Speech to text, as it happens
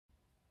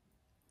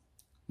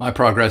My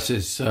progress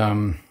is, I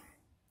don't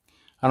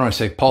want to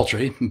say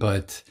paltry,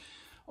 but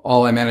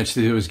all I managed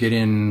to do is get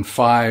in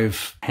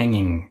 5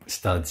 hanging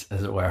studs,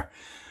 as it were.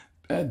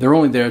 They're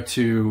only there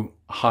to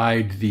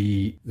hide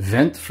the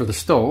vent for the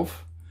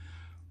stove,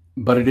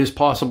 but it is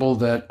possible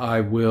that I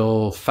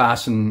will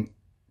fasten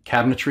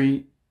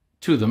cabinetry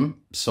to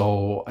them.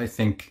 So I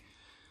think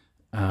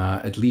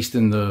at least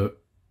in the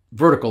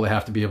vertical, they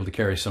have to be able to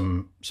carry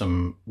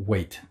some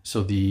weight.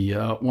 So the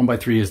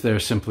 1x3 is there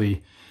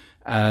simply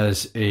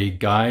as a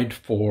guide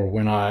for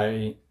when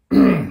I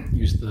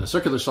use the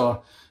circular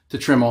saw to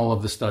trim all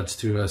of the studs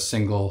to a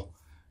single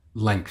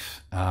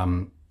length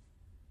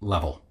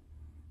level.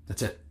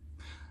 That's it.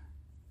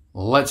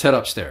 Let's head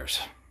upstairs.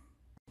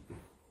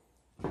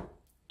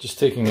 Just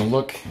taking a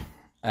look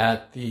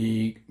at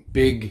the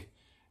big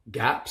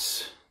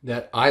gaps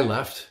that I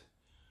left.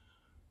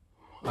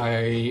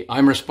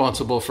 I'm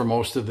responsible for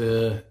most of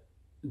the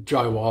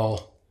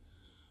drywall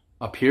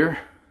up here.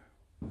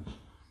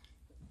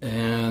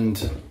 And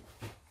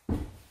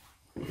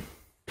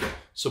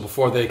so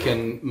before they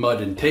can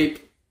mud and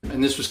tape,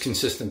 and this was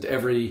consistent,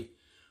 every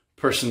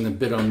person that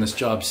bid on this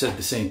job said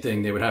the same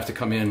thing. They would have to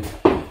come in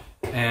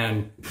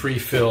and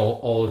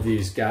pre-fill all of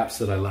these gaps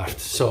that I left.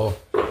 So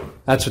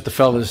that's what the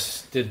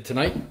fellas did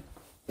tonight.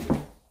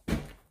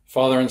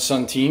 Father and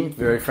son team,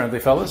 very friendly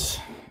fellas.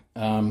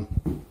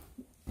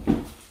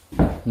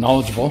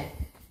 Knowledgeable,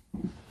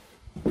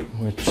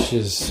 which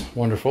is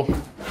wonderful.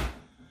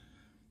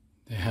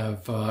 They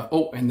have,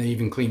 oh, and they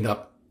even cleaned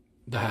up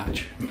the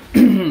hatch.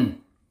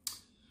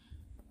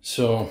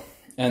 So,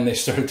 and they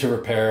started to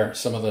repair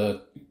some of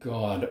the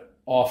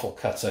god-awful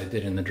cuts I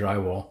did in the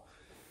drywall.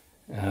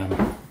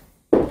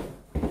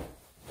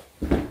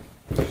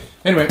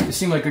 Anyway, they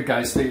seem like good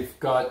guys. They've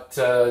got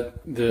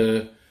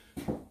the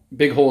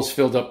big holes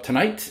filled up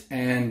tonight,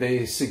 and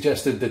they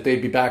suggested that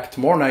they'd be back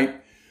tomorrow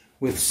night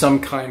with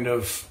some kind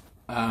of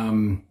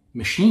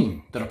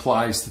machine that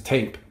applies the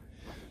tape.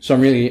 So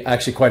I'm really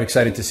actually quite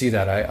excited to see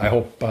that. I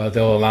hope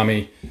they'll allow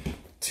me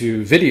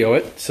to video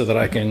it so that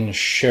I can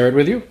share it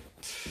with you.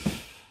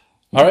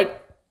 All right.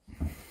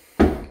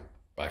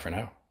 Bye for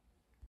now.